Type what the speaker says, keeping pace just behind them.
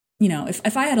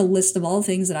if I had a list of all the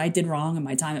things that I did wrong in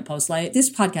my time at Postlight,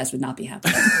 this podcast would not be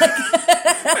happening.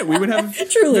 Right, we would have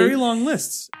truly very long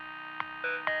lists.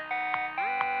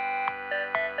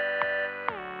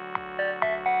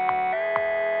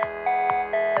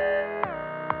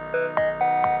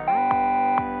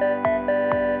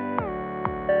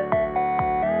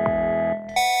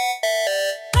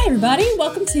 Hi, everybody.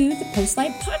 Welcome to the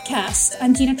Postlight Podcast.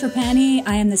 I'm Gina Trapani.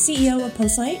 I am the CEO of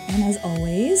Postlight. And as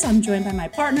always, I'm joined by my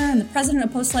partner and the president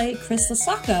of Postlight, Chris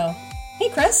Lasacco. Hey,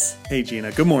 Chris. Hey,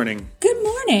 Gina. Good morning. Good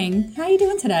morning. How are you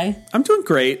doing today? I'm doing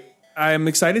great. I'm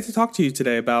excited to talk to you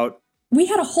today about We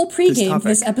had a whole pregame for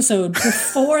this episode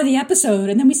before the episode,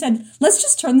 and then we said, let's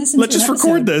just turn this into Let's just an episode.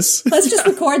 record this. Let's just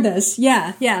record this.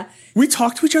 Yeah. We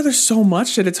talk to each other so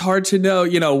much that it's hard to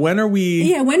know, when are we...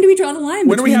 Yeah, when do we draw the line?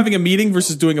 When are we having a meeting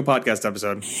versus doing a podcast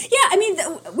episode? Yeah, I mean,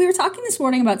 we were talking this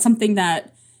morning about something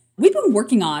that we've been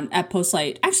working on at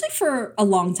Postlight actually for a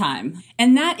long time,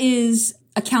 and that is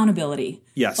accountability.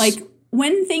 Yes. Like,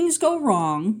 when things go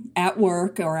wrong at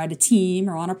work or at a team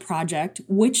or on a project,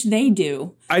 which they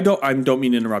do. I don't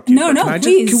mean to interrupt you. No,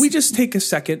 please. Can we just take a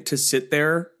second to sit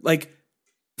there? Like,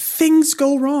 things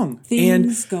go wrong.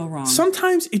 Things go wrong.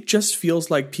 Sometimes it just feels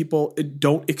like people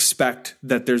don't expect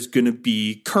that there's going to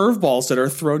be curveballs that are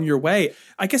thrown your way.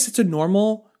 I guess it's a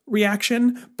normal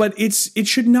reaction, but it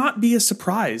should not be a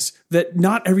surprise that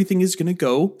not everything is going to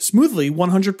go smoothly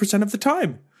 100% of the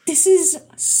time. This is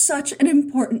such an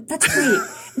important, that's great.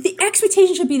 The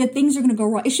expectation should be that things are going to go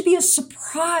wrong. It should be a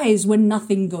surprise when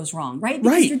nothing goes wrong, right?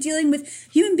 Because you're dealing with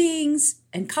human beings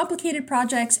and complicated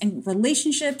projects and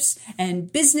relationships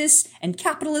and business and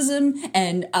capitalism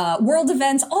and world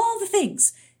events, all the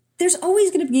things. There's always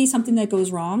going to be something that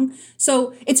goes wrong.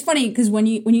 So it's funny because when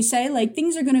you say like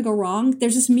things are going to go wrong,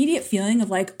 there's this immediate feeling of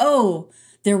like, oh,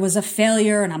 there was a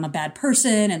failure and I'm a bad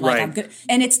person and like I'm good.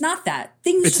 And it's not that.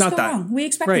 Things just go wrong. We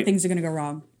expect that things are going to go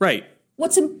wrong. Right.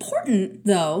 What's important,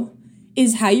 though,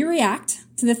 is how you react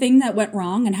to the thing that went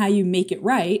wrong and how you make it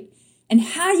right and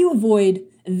how you avoid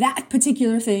that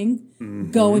particular thing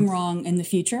going wrong in the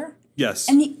future. Yes.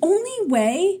 And the only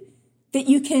way that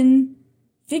you can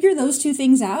figure those two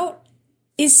things out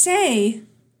is say,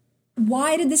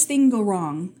 why did this thing go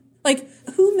wrong? Like,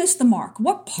 who missed the mark?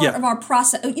 What part of our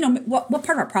process, what part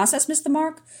of our process missed the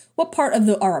mark? What part of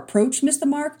our approach missed the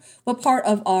mark? What part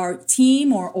of our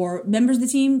team or members of the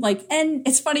team? And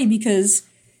it's funny because,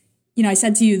 I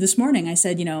said to you this morning, I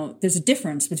said, there's a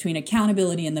difference between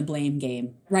accountability and the blame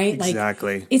game, right?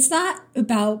 Exactly. It's not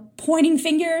about pointing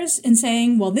fingers and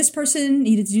saying, well, this person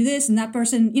needed to do this and that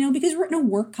person, because we're in a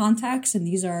work context and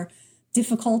these are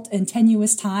difficult and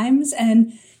tenuous times.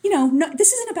 And,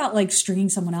 this isn't about stringing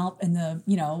someone out in the,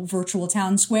 virtual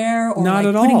town square or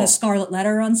putting a scarlet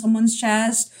letter on someone's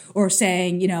chest or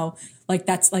saying,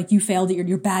 that's like you failed,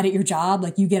 you're bad at your job,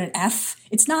 like you get an F.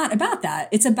 It's not about that.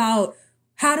 It's about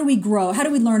how do we grow? How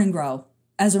do we learn and grow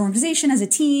as an organization, as a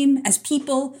team, as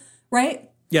people,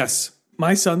 right? Yes.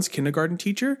 My son's kindergarten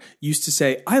teacher used to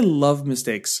say, I love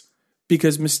mistakes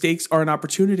because mistakes are an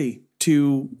opportunity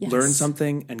to learn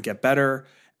something and get better.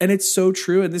 And it's so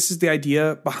true. And this is the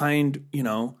idea behind,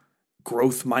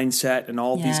 growth mindset and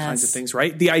all these kinds of things,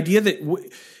 right? The idea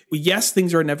that, yes,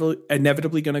 things are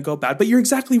inevitably going to go bad, but you're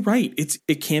exactly right.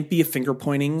 It can't be a finger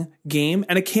pointing game.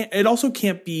 And it also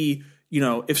can't be,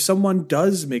 if someone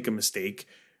does make a mistake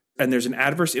and there's an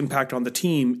adverse impact on the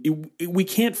team, we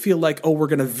can't feel like, oh, we're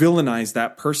going to villainize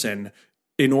that person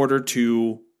in order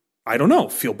to, I don't know,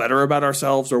 feel better about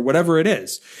ourselves or whatever it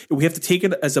is. We have to take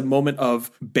it as a moment of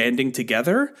banding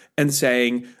together and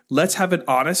saying, let's have an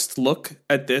honest look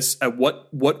at this, at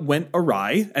what went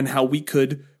awry and how we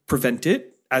could prevent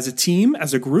it as a team,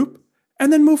 as a group,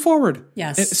 and then move forward.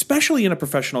 Yes. And especially in a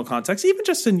professional context, even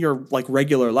just in your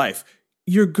regular life,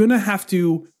 you're going to have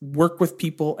to work with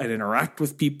people and interact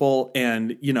with people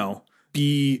and,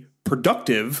 be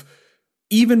productive,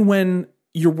 even when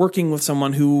you're working with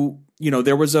someone who,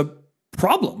 there was a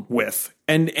problem with.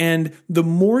 And the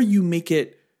more you make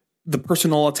it the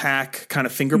personal attack kind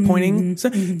of finger pointing,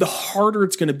 the harder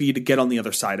it's going to be to get on the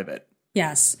other side of it.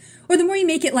 Yes. Or the more you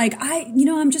make it like,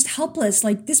 I'm just helpless.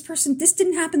 Like this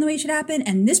didn't happen the way it should happen.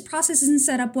 And this process isn't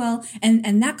set up well.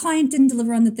 And that client didn't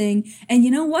deliver on the thing. And you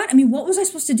know what? I mean, what was I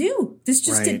supposed to do? This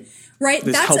just didn't, right?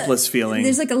 This helpless feeling.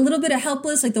 There's like a little bit of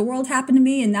helpless, like the world happened to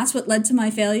me and that's what led to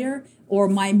my failure or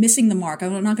my missing the mark.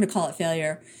 I'm not going to call it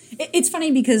failure. It's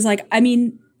funny because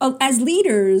as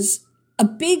leaders, a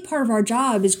big part of our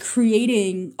job is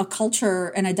creating a culture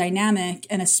and a dynamic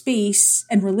and a space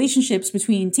and relationships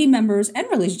between team members and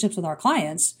relationships with our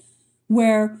clients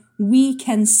where we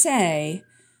can say,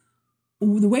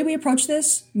 the way we approach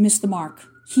this missed the mark.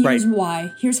 Here's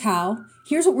why. Here's how.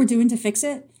 Here's what we're doing to fix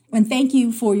it. And thank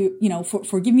you for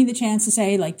for giving me the chance to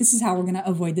say, like, this is how we're going to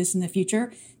avoid this in the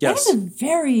future. Yes. That is a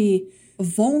very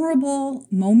vulnerable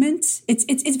moment.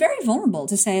 It's very vulnerable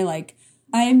to say, like,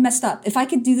 I messed up. If I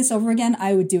could do this over again,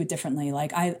 I would do it differently.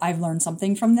 Like, I've learned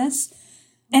something from this.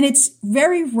 And it's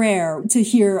very rare to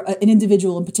hear an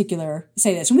individual in particular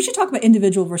say this. And we should talk about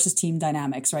individual versus team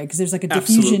dynamics, right? Because there's like a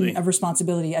diffusion of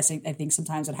responsibility. I think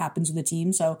sometimes it happens with a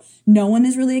team. So no one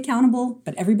is really accountable,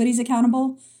 but everybody's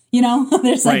accountable.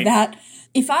 There's like that.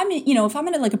 If I'm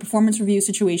in like a performance review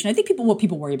situation, I think what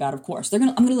people worry about, of course, I'm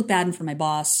going to look bad in front of my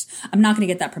boss. I'm not going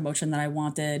to get that promotion that I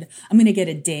wanted. I'm going to get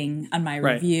a ding on my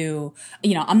review.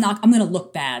 I'm going to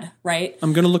look bad, right?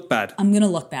 I'm going to look bad.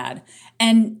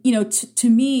 And, to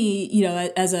me,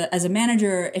 as a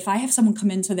manager, if I have someone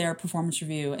come into their performance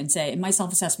review and say, in my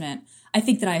self-assessment, I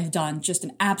think that I have done just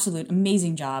an absolute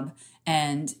amazing job.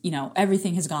 And,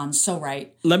 everything has gone so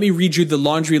right. Let me read you the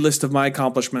laundry list of my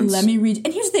accomplishments. And here's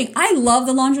the thing. I love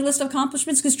the laundry list of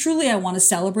accomplishments because truly I want to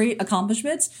celebrate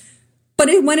accomplishments. But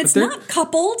when it's not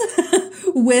coupled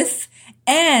with,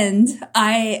 and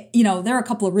there are a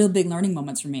couple of real big learning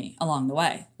moments for me along the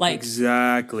way. Like,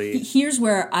 exactly. Here's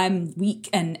where I'm weak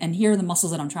and here are the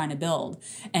muscles that I'm trying to build.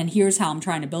 And here's how I'm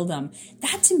trying to build them.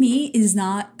 That to me is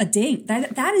not a ding.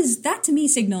 That to me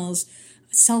signals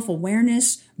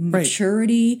self-awareness,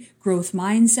 maturity, growth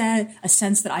mindset, a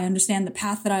sense that I understand the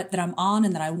path that I'm on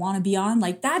and that I want to be on.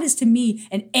 Like, that is to me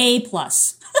an A+.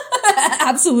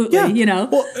 Absolutely,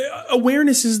 Well,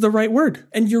 awareness is the right word.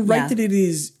 And you're right that it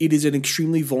is an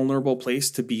extremely vulnerable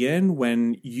place to be in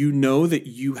when you know that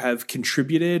you have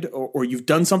contributed or you've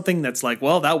done something that's like,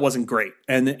 well, that wasn't great.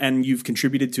 And you've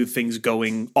contributed to things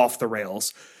going off the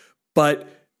rails.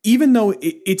 But even though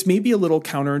it's maybe a little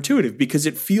counterintuitive because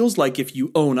it feels like if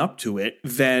you own up to it,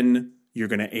 then you're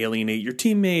going to alienate your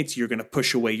teammates. You're going to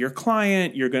push away your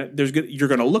client. You're going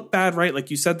to look bad, right?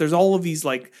 Like you said, there's all of these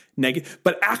like negative,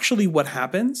 but actually what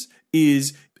happens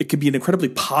is it can be an incredibly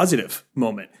positive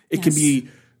moment. It can be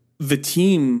the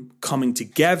team coming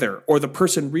together or the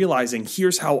person realizing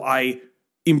here's how I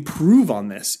improve on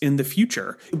this in the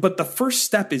future. But the first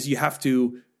step is you have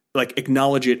to like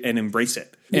acknowledge it and embrace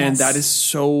it. Yes. And that is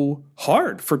so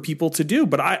hard for people to do.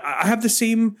 But I have the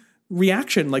same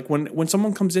reaction. Like when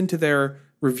someone comes into their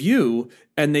review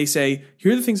and they say,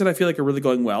 here are the things that I feel like are really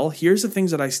going well. Here's the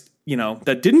things that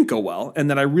that didn't go well and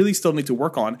that I really still need to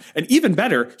work on. And even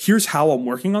better, here's how I'm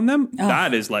working on them. Oh,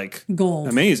 that is like gold.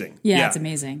 Amazing. Yeah, it's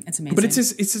amazing. It's amazing. But it's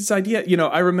this idea,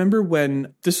 I remember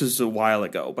when this was a while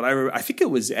ago, but I think it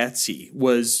was Etsy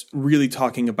was really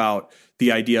talking about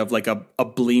the idea of like a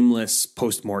blameless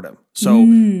postmortem. So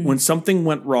when something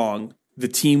went wrong, the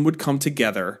team would come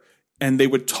together and they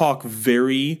would talk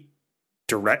very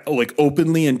direct, like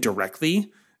openly and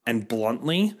directly and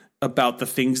bluntly about the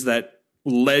things that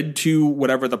led to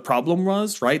whatever the problem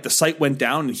was, right? The site went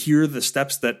down and here are the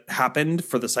steps that happened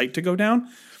for the site to go down.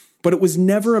 But it was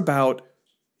never about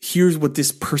here's what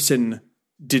this person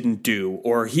didn't do,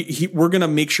 or we're going to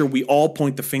make sure we all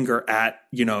point the finger at,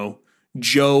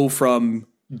 Joe from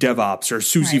DevOps or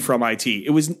Susie from IT.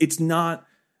 It's not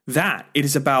that. It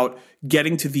is about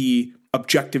getting to the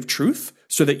objective truth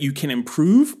so that you can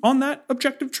improve on that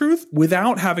objective truth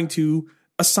without having to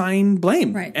assign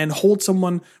blame and hold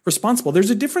someone responsible. There's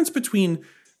a difference between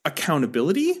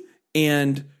accountability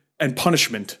and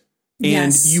punishment.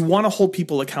 And you want to hold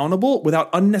people accountable without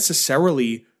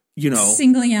unnecessarily,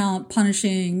 singling out,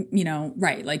 punishing,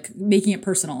 like making it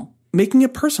personal. Making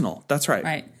it personal. That's right.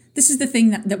 Right. This is the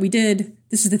thing that we did.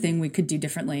 This is the thing we could do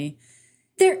differently.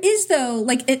 There is, though,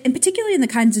 and particularly in the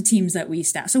kinds of teams that we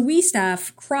staff. So we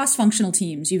staff cross-functional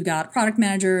teams. You've got product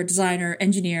manager, designer,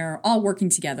 engineer, all working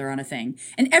together on a thing.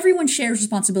 And everyone shares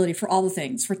responsibility for all the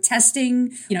things. For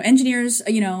testing, engineers,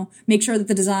 make sure that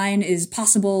the design is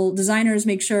possible. Designers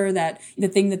make sure that the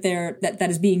thing that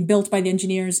is being built by the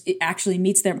engineers, it actually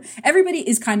meets their... Everybody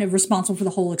is kind of responsible for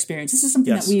the whole experience. This is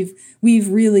something that we've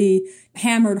really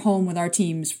hammered home with our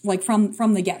teams, like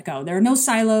from the get-go. There are no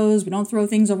silos. We don't throw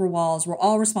things over walls. We're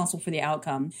all responsible for the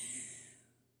outcome.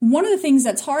 One of the things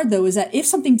that's hard, though, is that if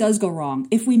something does go wrong,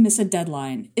 if we miss a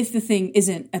deadline, if the thing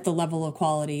isn't at the level of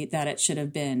quality that it should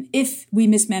have been, if we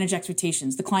mismanage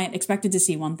expectations, the client expected to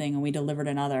see one thing and we delivered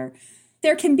another,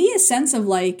 there can be a sense of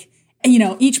like,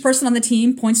 each person on the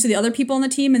team points to the other people on the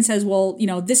team and says, well,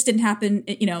 this didn't happen,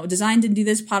 design didn't do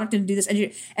this, product didn't do this.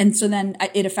 And so then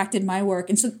it affected my work.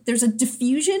 And so there's a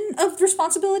diffusion of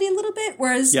responsibility a little bit.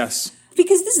 Whereas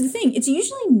Because this is the thing, it's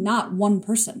usually not one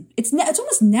person. It's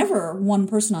almost never one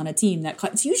person on a team.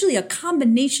 It's usually a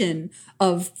combination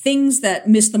of things that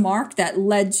missed the mark that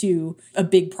led to a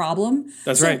big problem.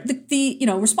 That's right. The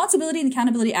responsibility and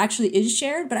accountability actually is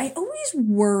shared, but I always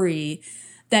worry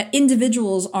that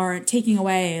individuals aren't taking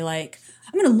away, like,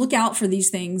 I'm going to look out for these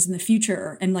things in the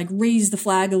future and like raise the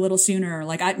flag a little sooner.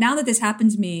 Like now that this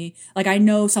happened to me, like I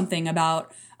know something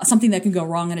about something that can go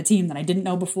wrong in a team that I didn't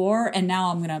know before. And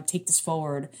now I'm going to take this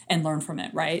forward and learn from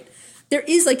it. Right. There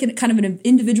is like kind of an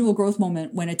individual growth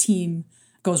moment when a team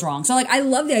goes wrong. So like, I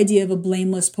love the idea of a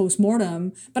blameless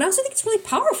postmortem, but I also think it's really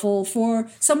powerful for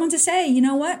someone to say, you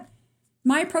know what,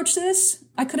 my approach to this,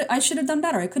 I should have done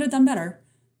better. I could have done better.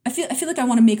 I feel like I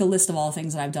want to make a list of all the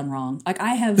things that I've done wrong. Like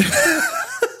I have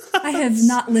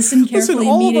not listened carefully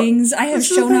in meetings. I have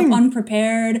shown up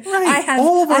unprepared. Right.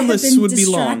 All of our lists would be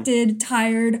long. I have been distracted,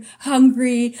 tired,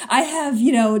 hungry. I have,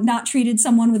 not treated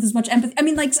someone with as much empathy. I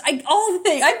mean, like all the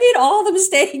things. I made all the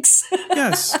mistakes.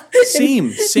 Yes.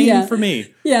 Same for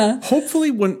me. Yeah.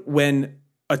 Hopefully when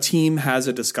a team has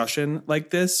a discussion like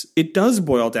this, it does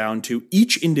boil down to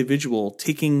each individual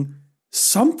taking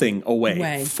something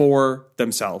away for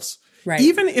themselves. Right.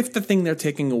 Even if the thing they're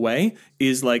taking away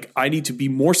is like, I need to be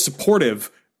more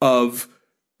supportive of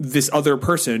this other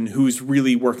person who's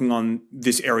really working on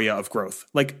this area of growth.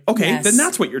 Like, okay, then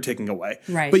that's what you're taking away.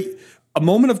 Right. But a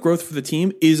moment of growth for the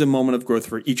team is a moment of growth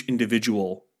for each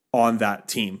individual on that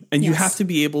team. And you have to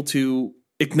be able to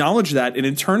acknowledge that and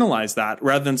internalize that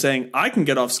rather than saying, I can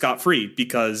get off scot-free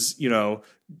because,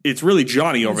 it's really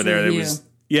Johnny over there. It was,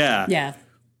 Yeah.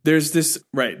 There's this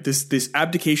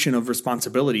abdication of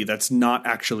responsibility that's not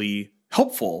actually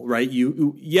helpful, right?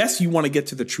 You want to get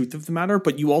to the truth of the matter,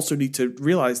 but you also need to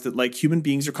realize that like human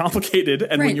beings are complicated.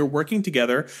 And when you're working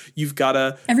together, you've got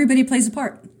to... Everybody plays a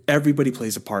part. Everybody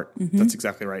plays a part. Mm-hmm. That's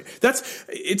exactly right.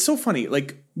 It's so funny.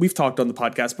 Like we've talked on the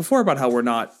podcast before about how we're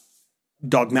not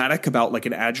dogmatic about like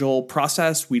an agile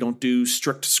process. We don't do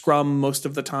strict Scrum most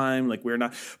of the time. Like we're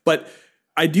not, but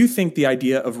I do think the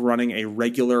idea of running a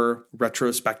regular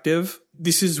retrospective,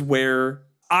 this is where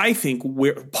I think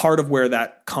part of where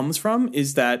that comes from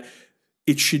is that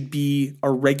it should be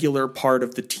a regular part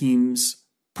of the team's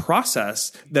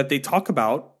process that they talk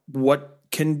about what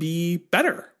can be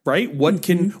better, right?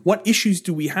 What issues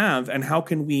do we have and how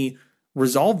can we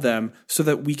resolve them so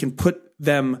that we can put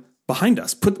them behind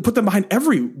us, put them behind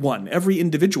every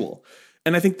individual.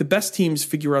 And I think the best teams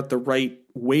figure out the right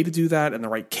way to do that and the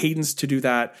right cadence to do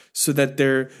that so that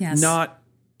they're not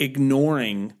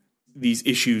ignoring these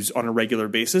issues on a regular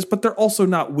basis, but they're also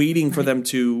not waiting for them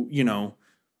to,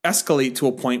 escalate to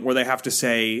a point where they have to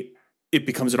say it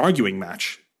becomes an arguing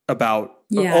match about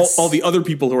all the other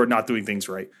people who are not doing things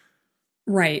right.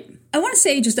 Right. I want to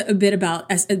say just a bit about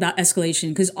escalation,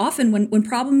 because often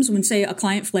when say a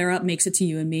client flare up makes it to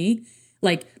you and me,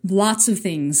 like lots of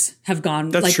things have gone,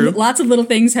 That's true. Lots of little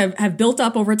things have built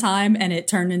up over time and it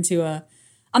turned into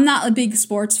I'm not a big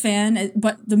sports fan,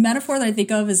 but the metaphor that I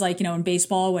think of is like, in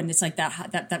baseball when it's like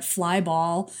that fly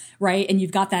ball, right? And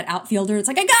you've got that outfielder. It's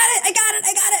like, I got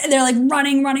it. And they're like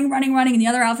running. And the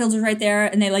other outfielder's right there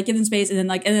and they like give them space. And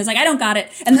then and it's like, I don't got it.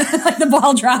 And then like the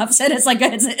ball drops and it's like,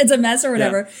 it's a mess or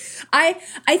whatever. Yeah.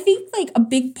 I think like a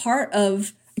big part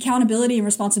of accountability and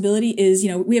responsibility is,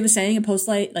 we have a saying at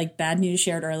Postlight, like bad news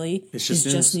shared early is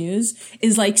just news,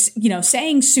 is like,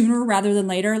 saying sooner rather than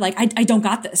later. Like, I don't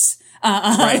got this.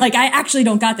 Right. Like I actually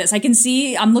don't got this. I can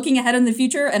see I'm looking ahead in the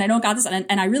future and I don't got this. And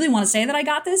I really want to say that I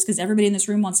got this because everybody in this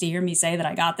room wants to hear me say that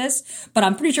I got this, but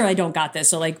I'm pretty sure I don't got this.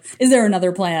 So like, is there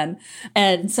another plan?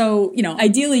 And so,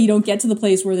 ideally you don't get to the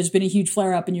place where there's been a huge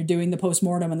flare up and you're doing the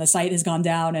postmortem and the site has gone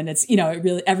down and it's, it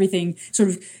really, everything sort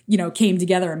of, came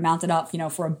together and mounted up,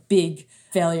 for a big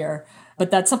failure.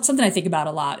 But that's something I think about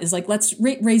a lot is like, let's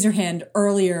raise your hand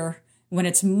earlier when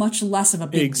it's much less of a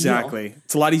big deal.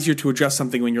 It's a lot easier to address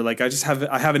something when you're like, I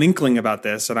have an inkling about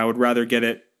this and I would rather get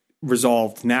it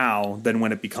resolved now than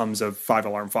when it becomes a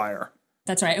 5-alarm fire.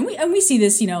 That's right. And we see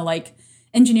this, like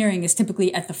engineering is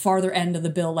typically at the farther end of the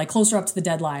build, like closer up to the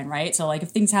deadline, right? So like if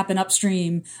things happen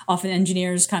upstream, often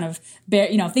engineers kind of bear,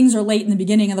 if things are late in the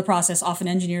beginning of the process, often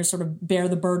engineers sort of bear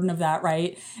the burden of that,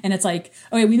 right? And it's like,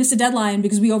 okay, we missed a deadline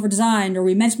because we over-designed or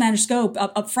we mismanaged scope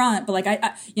up front, but like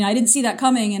I didn't see that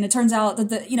coming, and it turns out that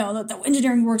the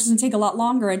engineering work is going to take a lot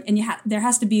longer, and there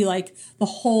has to be like the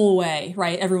whole way,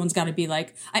 right? Everyone's got to be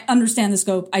like, I understand the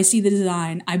scope, I see the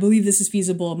design, I believe this is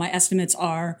feasible, my estimates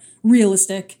are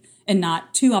realistic and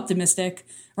not too optimistic,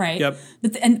 right? Yep.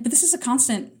 But this is a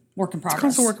constant work in progress. It's a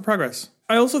constant work in progress.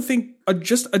 I also think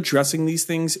just addressing these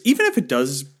things, even if it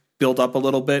does build up a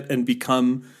little bit and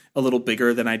become a little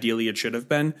bigger than ideally it should have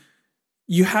been,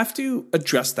 You have to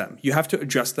address them. You have to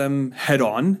address them head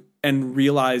on and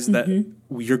realize that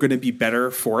you're going to be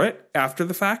better for it after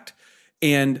the fact.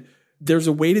 And there's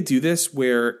a way to do this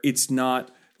where it's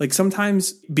not like,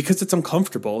 sometimes because it's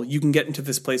uncomfortable, you can get into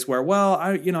this place where, well,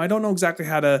 I don't know exactly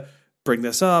how to bring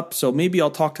this up. So maybe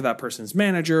I'll talk to that person's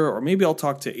manager, or maybe I'll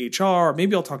talk to HR, or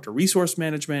maybe I'll talk to resource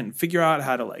management and figure out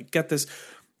how to like get this.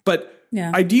 But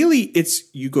ideally,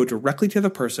 it's you go directly to the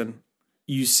person.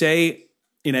 You say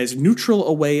in as neutral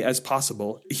a way as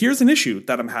possible, here's an issue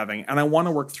that I'm having and I want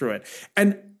to work through it.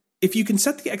 And if you can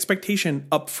set the expectation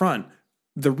up front,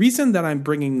 the reason that I'm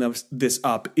bringing this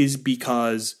up is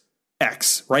because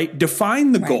X, right?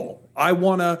 Define the goal. I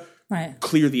want to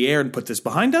clear the air and put this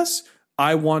behind us.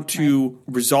 I want to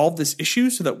resolve this issue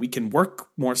so that we can work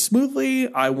more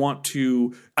smoothly. I want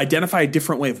to identify a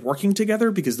different way of working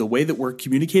together because the way that we're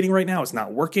communicating right now is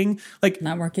not working.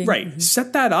 Not working. Right. Mm-hmm.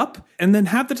 Set that up and then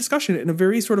have the discussion in a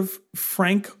very sort of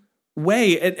frank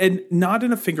way and not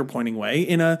in a finger pointing way,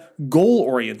 in a goal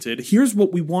oriented, here's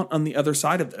what we want on the other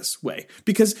side of this way.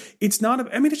 Because it's not,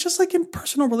 it's just like in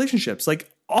personal relationships. Like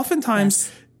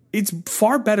oftentimes it's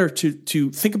far better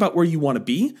to think about where you want to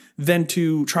be than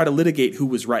to try to litigate who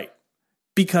was right.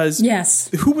 Because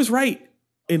who was right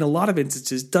in a lot of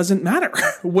instances doesn't matter.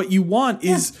 What you want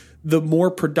is the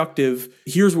more productive,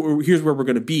 here's where we're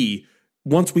going to be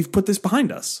once we've put this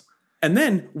behind us. And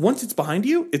then once it's behind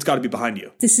you, it's got to be behind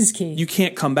you. This is key. You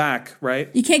can't come back, right?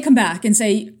 You can't come back and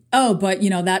say, oh, but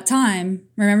that time,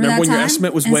 remember that when time? Your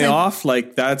estimate was way off?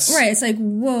 Like that's... Right. It's like,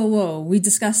 whoa, we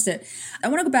discussed it. I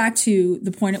want to go back to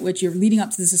the point at which you're leading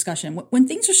up to this discussion. When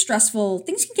things are stressful,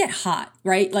 things can get hot,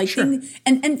 right? Like and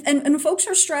when folks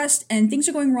are stressed and things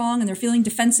are going wrong and they're feeling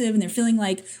defensive and they're feeling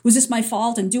like, was this my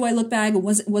fault? And do I look bad?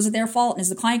 Was it their fault? And is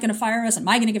the client going to fire us? Am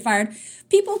I going to get fired?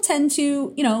 People tend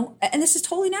to, and this is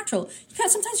totally natural.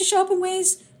 Sometimes you show up in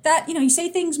ways that, you say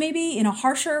things maybe in a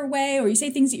harsher way, or you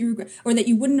say things that you regret, or that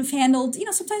you wouldn't have handled.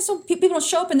 Sometimes people don't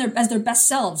show up as their best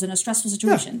selves in a stressful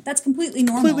situation. Yeah. That's completely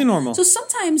normal. Completely normal. So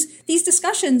sometimes these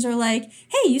discussions are like,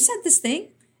 hey, you said this thing,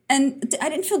 and I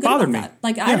didn't feel good about that.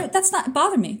 Like, that's not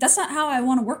bother me. That's not how I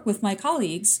want to work with my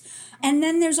colleagues. And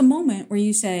then there's a moment where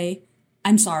you say,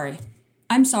 I'm sorry.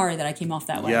 I'm sorry that I came off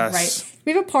that way, right?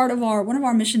 We have a part of one of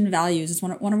our mission values. It's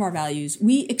one of our values.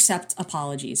 We accept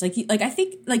apologies. Like I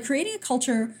think like creating a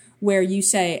culture where you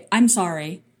say, I'm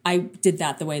sorry, I did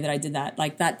that the way that I did that.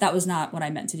 Like that was not what I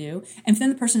meant to do. And for then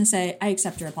the person to say, I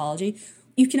accept your apology.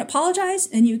 You can apologize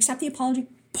and you accept the apology.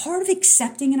 Part of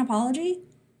accepting an apology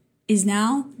is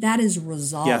now that is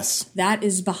resolved. Yes. That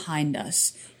is behind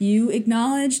us. You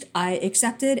acknowledged, I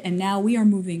accepted, and now we are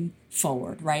moving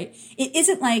forward, right? It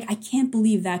isn't like, I can't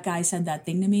believe that guy said that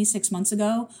thing to me 6 months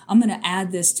ago. I'm going to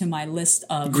add this to my list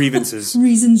of grievances,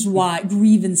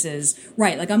 grievances,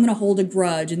 right? Like I'm going to hold a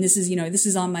grudge, and this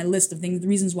is on my list of things, the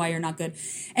reasons why you're not good.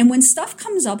 And when stuff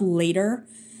comes up later,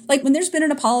 like when there's been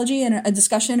an apology and a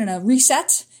discussion and a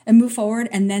reset and move forward,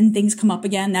 and then things come up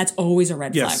again, that's always a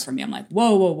red flag for me. I'm like,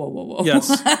 whoa.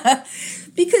 Yes.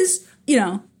 Because,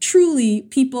 truly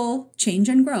people change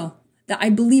and grow. I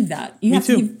believe that. You have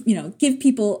to give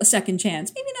people a second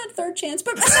chance. Maybe not a third chance,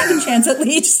 but a second chance at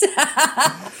least.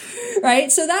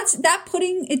 Right? So that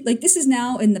putting it like this is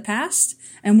now in the past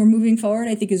and we're moving forward,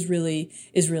 I think is really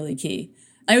key.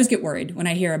 I always get worried when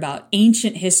I hear about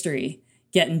ancient history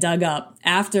getting dug up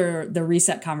after the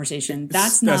reset conversation.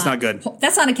 That's not good.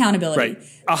 That's not accountability. Right.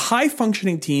 A high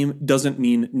functioning team doesn't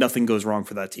mean nothing goes wrong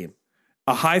for that team.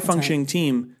 A high functioning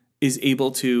team is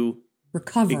able to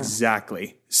recover.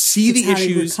 Exactly. See the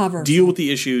issues, deal with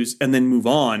the issues, and then move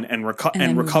on and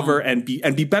recover and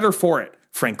be better for it,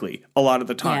 frankly, a lot of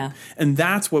the time. Yeah. And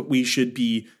that's what we should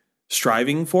be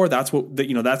striving for. That's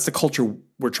that's the culture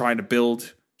we're trying to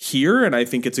build here. And I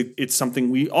think it's something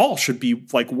we all should be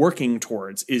like working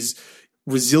towards is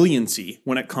resiliency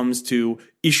when it comes to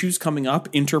issues coming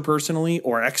up interpersonally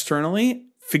or externally,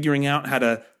 figuring out how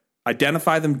to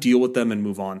identify them, deal with them, and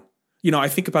move on. I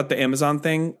think about the Amazon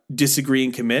thing, disagree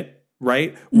and commit,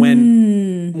 right?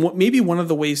 When maybe one of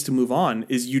the ways to move on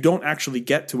is you don't actually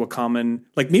get to a common,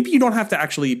 like maybe you don't have to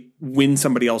actually win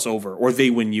somebody else over or they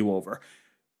win you over.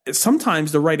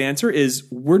 Sometimes the right answer is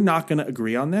we're not going to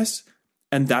agree on this,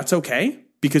 and that's okay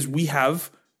because we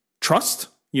have trust,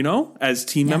 as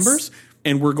team members,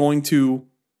 and we're going to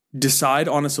decide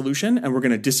on a solution and we're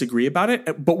going to disagree about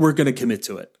it, but we're going to commit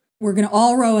to it. We're going to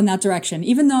all row in that direction.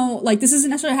 Even though, like, this isn't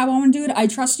necessarily how I want to do it. I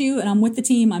trust you, and I'm with the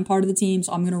team. I'm part of the team,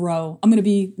 so I'm going to row. I'm going to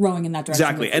be rowing in that direction.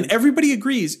 Exactly. And everybody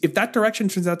agrees. If that direction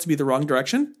turns out to be the wrong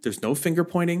direction, there's no finger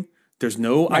pointing. There's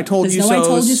no Right. I told There's you no so's. I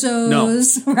told you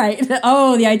so's. No. Right.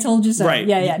 Oh, the I told you so. Right.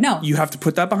 Yeah. No. You have to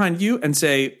put that behind you and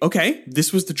say, okay,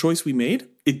 this was the choice we made.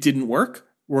 It didn't work.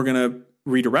 We're going to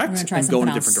redirect and go in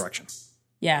a different direction.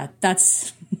 Yeah,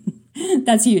 that's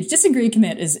huge. Disagree,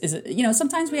 commit is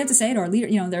sometimes we have to say to our leader,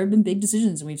 there have been big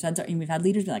decisions and we've had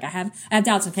leaders be like, I have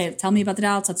doubts. Okay, tell me about the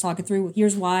doubts. Let's talk it through.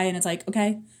 Here's why. And it's like,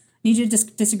 okay, need you to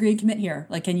disagree and commit here.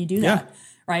 Like, can you do that? Yeah.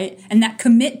 Right. And that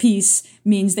commit piece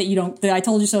means that the I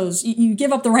told you so's, you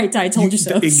give up the right to I told you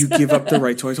so's. You give up the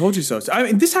right to I told you so's. I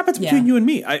mean, this happens between you and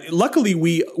me. Luckily,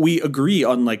 we agree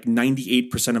on like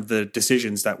 98% of the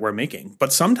decisions that we're making.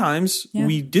 But sometimes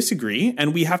we disagree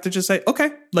and we have to just say,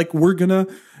 okay, like we're going to,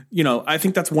 I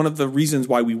think that's one of the reasons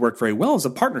why we work very well as a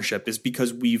partnership is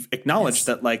because we've acknowledged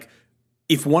that like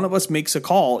if one of us makes a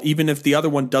call, even if the other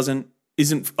one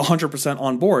isn't 100%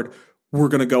 on board, we're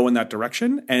going to go in that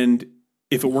direction. And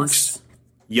if it works,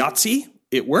 Yahtzee,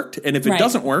 it worked. And if it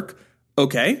doesn't work,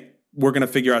 okay, we're going to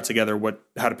figure out together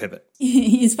how to pivot.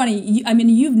 It's funny.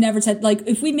 You've never said, like,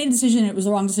 if we made a decision and it was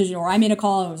the wrong decision, or I made a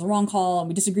call and it was the wrong call and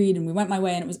we disagreed and we went my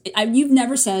way and you've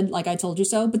never said, like, I told you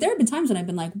so. But there have been times when I've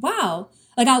been like, wow,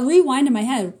 like I'll rewind in my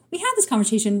head. We had this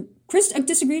conversation. Chris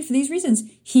disagreed for these reasons.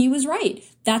 He was right.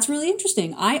 That's really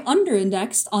interesting. I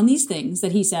under-indexed on these things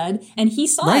that he said, and he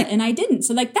saw it, and I didn't.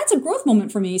 So, like, that's a growth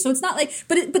moment for me. So it's not like,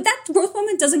 but that growth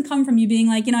moment doesn't come from you being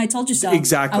like, I told you so.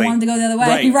 Exactly. I wanted to go the other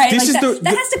way. Right. Like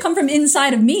that has to come from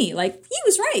inside of me. Like, he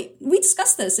was right. We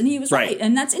discussed this, and he was right.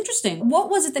 And that's interesting. What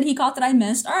was it that he caught that I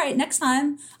missed? All right, next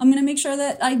time I'm going to make sure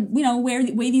that I,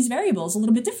 weigh these variables a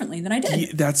little bit differently than I did. Yeah,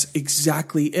 that's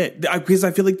exactly it. Because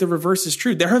I feel like the reverse is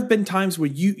true. There have been times where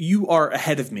you are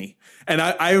ahead of me. And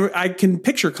I can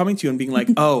picture coming to you and being like,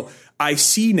 oh, I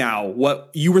see now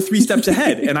what you were 3 steps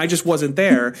ahead and I just wasn't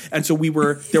there. And so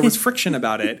there was friction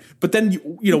about it. But then,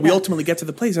 we ultimately get to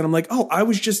the place and I'm like, oh,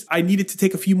 I needed to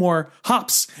take a few more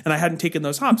hops and I hadn't taken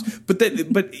those hops.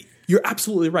 But you're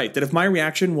absolutely right that if my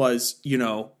reaction was,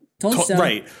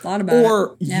 right. Thought about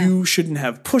or you shouldn't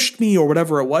have pushed me or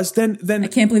whatever it was, then I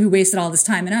can't believe we wasted all this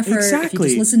time and effort. Exactly. If you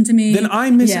just listened to me. Then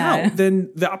I miss out. Then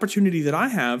the opportunity that I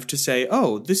have to say,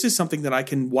 oh, this is something that I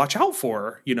can watch out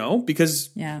for, because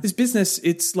this business,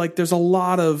 it's like there's a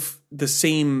lot of the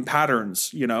same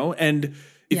patterns, and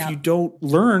if you don't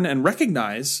learn and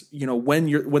recognize,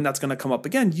 when that's going to come up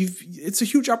again, it's a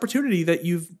huge opportunity that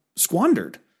you've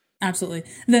squandered. Absolutely.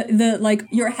 The like,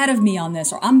 you're ahead of me on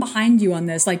this, or I'm behind you on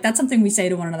this. Like, that's something we say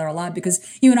to one another a lot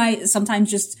because you and I sometimes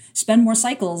just spend more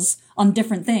cycles on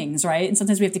different things, right? And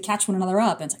sometimes we have to catch one another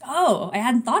up. And it's like, oh, I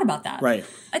hadn't thought about that. Right.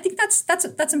 I think that's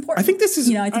important. I think this is,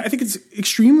 I think it's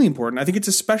extremely important. I think it's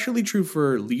especially true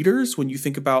for leaders when you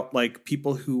think about like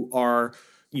people who are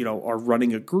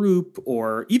running a group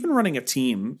or even running a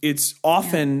team. It's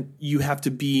often you have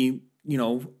to be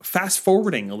fast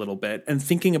forwarding a little bit and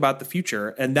thinking about the future.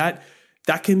 And that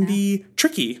can be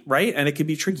tricky, right? And it can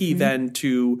be tricky then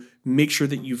to make sure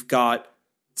that you've got,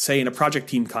 say in a project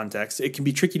team context, it can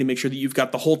be tricky to make sure that you've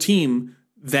got the whole team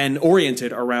then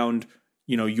oriented around,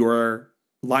 your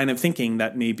line of thinking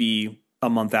that may be a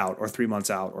month out or 3 months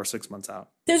out or 6 months out.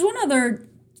 There's one other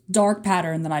dark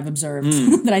pattern that I've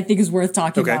observed that I think is worth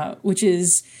talking about, which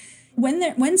is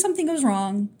when something goes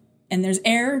wrong, and there's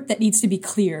air that needs to be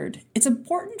cleared, it's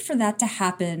important for that to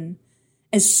happen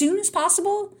as soon as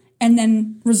possible and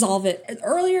then resolve it.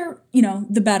 Earlier,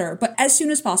 the better, but as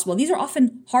soon as possible. These are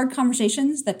often hard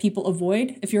conversations that people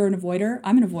avoid. If you're an avoider,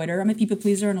 I'm an avoider. I'm a people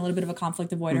pleaser and a little bit of a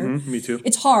conflict avoider. Me too.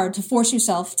 It's hard to force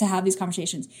yourself to have these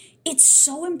conversations. It's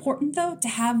so important, though, to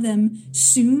have them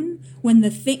soon when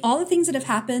all the things that have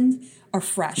happened are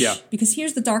fresh. Yeah. Because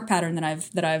here's the dark pattern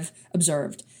that I've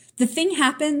observed. The thing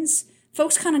happens,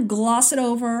 folks kind of gloss it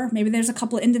over. Maybe there's a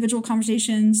couple of individual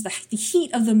conversations. The heat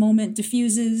of the moment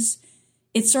diffuses.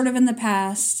 It's sort of in the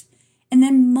past. And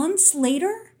then months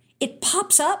later, it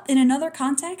pops up in another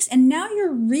context. And now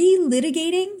you're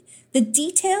relitigating the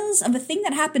details of a thing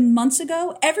that happened months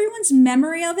ago. Everyone's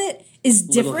memory of it is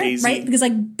different, right? Because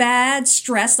like bad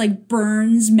stress like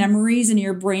burns memories in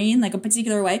your brain like a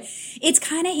particular way. It's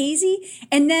kind of hazy.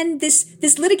 And then this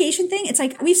litigation thing, it's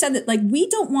like we've said that like we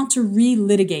don't want to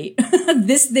relitigate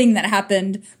this thing that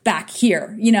happened back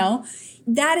here,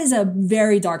 That is a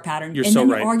very dark pattern. You're and so then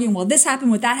right. You're arguing, well, this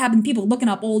happened, that happened, people looking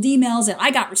up old emails and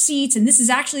I got receipts and this is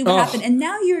actually what happened. And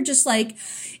now you're just like,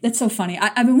 that's so funny.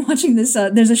 I've been watching this.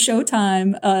 There's a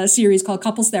Showtime series called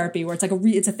Couples Therapy, where it's like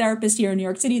it's a therapist here in New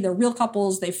York City. They're real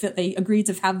couples. They agreed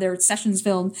to have their sessions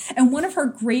filmed. And one of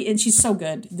her and she's so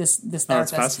good. This therapist. Oh,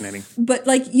 it's fascinating. But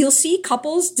like you'll see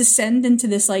couples descend into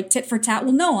this like tit for tat.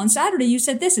 Well, no, on Saturday you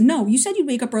said this, and no, you said you'd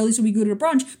wake up early so we go to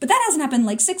brunch, but that hasn't happened in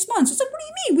like 6 months. It's like, what do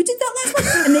you mean? We did that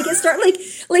And they can start like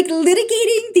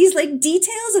litigating these like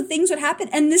details of things would happen.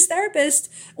 And this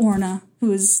therapist, Orna,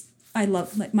 who is, I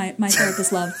love, like my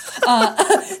therapist love,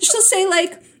 she'll say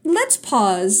like, let's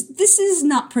pause. This is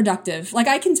not productive. Like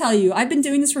I can tell you, I've been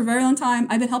doing this for a very long time.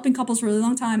 I've been helping couples for a really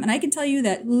long time. And I can tell you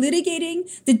that litigating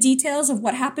the details of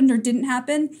what happened or didn't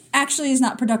happen actually is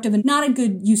not productive and not a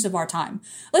good use of our time.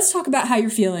 Let's talk about how you're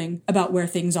feeling about where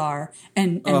things are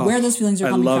and where those feelings are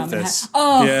coming from.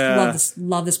 This.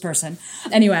 Love this person.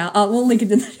 Anyway, we'll link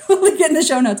it in the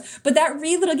show notes. But that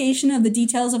relitigation of the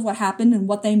details of what happened and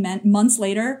what they meant months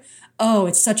later,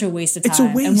 it's such a waste of time. It's a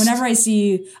waste. And whenever I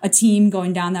see a team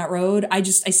going down that road, I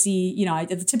see,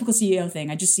 the typical CEO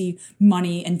thing, I just see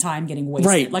money and time getting wasted.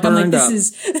 Right. Like, I'm like, this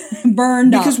is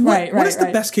burned up. Because what is the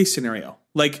best case scenario?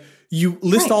 Like, you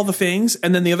list all the things,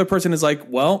 and then the other person is like,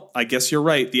 well, I guess you're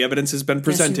right. The evidence has been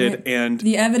presented, and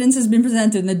the evidence has been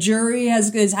presented, and the jury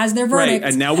has their verdict. Right,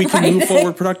 and now we can move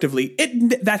forward productively.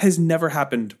 That has never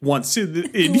happened once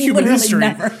in human history.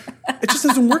 Never. It just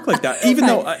doesn't work like that. Even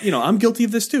though, I'm guilty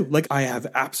of this too. Like, I have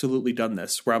absolutely done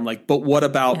this, where I'm like, but what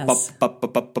about, and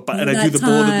I do the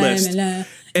bulleted list.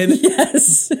 And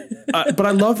yes. But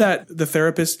I love the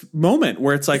therapist moment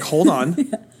where it's like, hold on.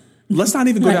 Let's not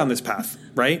even go down this path,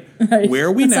 right? Where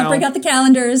are we now? Let's not break out the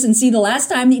calendars and see the last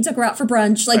time that you took her out for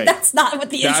brunch. Like, that's not what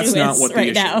the issue is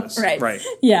right now. Right.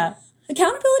 Yeah.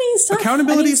 Accountability is tough.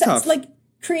 Accountability is tough. Like,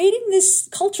 creating this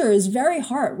culture is very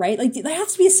hard, right? Like, there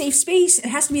has to be a safe space. It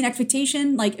has to be an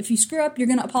expectation. Like, if you screw up, you're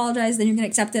going to apologize. Then you're going to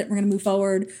accept it. We're going to move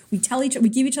forward. We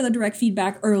give each other direct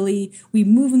feedback early. We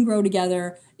move and grow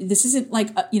together. This isn't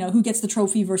like, who gets the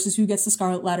trophy versus who gets the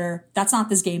scarlet letter. That's not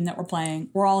this game that we're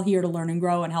playing. We're all here to learn and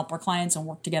grow and help our clients and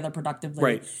work together productively.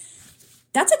 Right.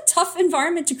 That's a tough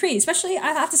environment to create, especially,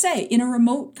 I have to say, in a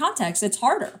remote context. It's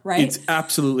harder, right? It's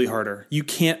absolutely harder. You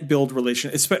can't build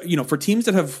relationships. For teams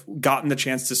that have gotten the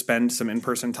chance to spend some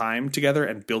in-person time together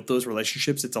and build those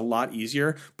relationships, it's a lot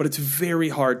easier. But it's very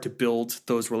hard to build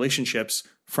those relationships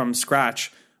from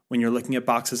scratch when you're looking at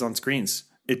boxes on screens.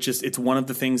 It's one of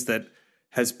the things that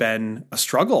has been a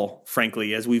struggle,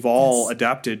 frankly, as we've all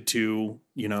adapted to,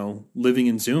 living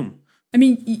in Zoom. I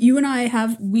mean, you and I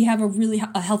have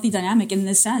a healthy dynamic in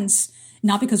this sense,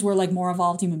 not because we're like more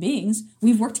evolved human beings.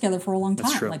 We've worked together for a long time.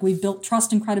 That's true. Like, we've built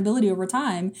trust and credibility over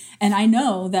time. And I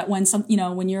know that when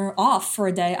when you're off for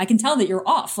a day, I can tell that you're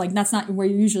off. Like, that's not where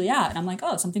you're usually at. And I'm like,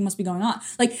 oh, something must be going on.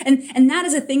 Like, and that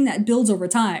is a thing that builds over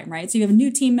time, right? So you have a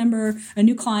new team member, a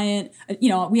new client,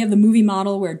 we have the movie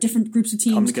model where different groups of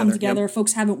teams come together. Yep.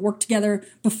 Folks haven't worked together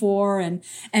before. And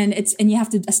you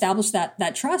have to establish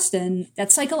that trust and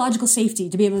that psychological safety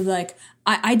to be able to be like,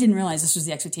 I didn't realize this was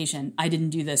the expectation. I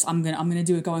didn't do this. I'm gonna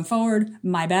do it going forward.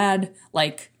 My bad.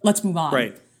 Like, let's move on.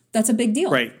 Right. That's a big deal.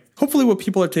 Right. Hopefully what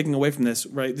people are taking away from this,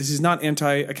 right? This is not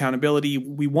anti-accountability.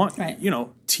 We want,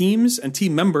 teams and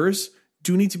team members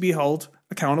do need to be held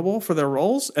accountable for their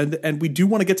roles. And we do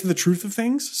want to get to the truth of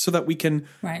things so that we can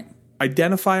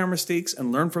identify our mistakes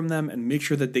and learn from them and make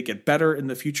sure that they get better in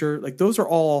the future. Like, those are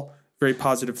all very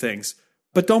positive things.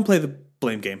 But don't play the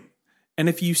blame game. And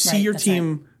if you see your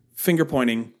team finger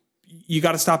pointing, you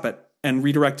got to stop it and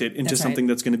redirect it into something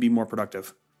that's going to be more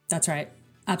productive. That's right.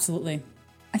 Absolutely.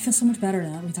 I feel so much better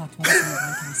now that we talked about this on the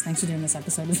podcast. Thanks for doing this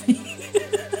episode with me.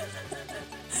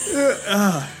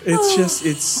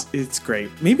 It's great.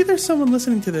 Maybe there's someone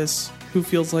listening to this who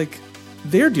feels like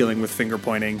they're dealing with finger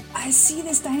pointing. I see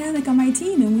this dynamic on my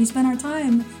team, and we spend our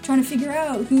time trying to figure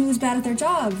out who is bad at their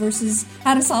job versus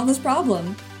how to solve this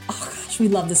problem. Oh gosh, we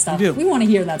love this stuff. We want to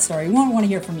hear that story. We want to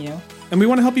hear from you. And we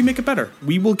want to help you make it better.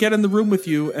 We will get in the room with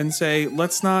you and say,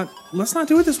 let's not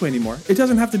do it this way anymore. It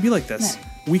doesn't have to be like this. Right.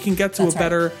 We can get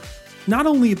to not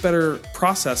only a better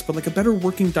process, but like a better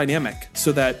working dynamic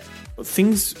so that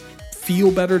things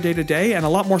feel better day to day and a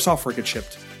lot more software gets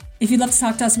shipped. If you'd love to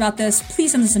talk to us about this,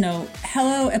 please send us a note.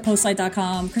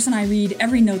 hello@postlight.com. Chris and I read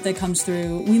every note that comes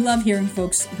through. We love hearing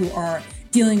folks who are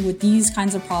dealing with these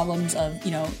kinds of problems of,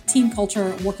 team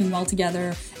culture, working well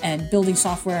together, and building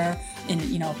software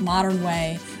in, modern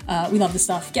way. We love this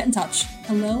stuff. Get in touch.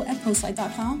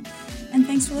 hello@postlight.com. And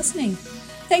thanks for listening.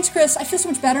 Thanks, Chris. I feel so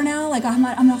much better now. Like, I'm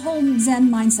a whole Zen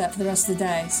mindset for the rest of the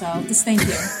day. So just thank you.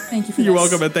 Thank you for this. You're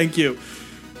welcome, and thank you.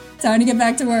 Time to get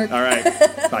back to work. All right.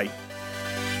 Bye.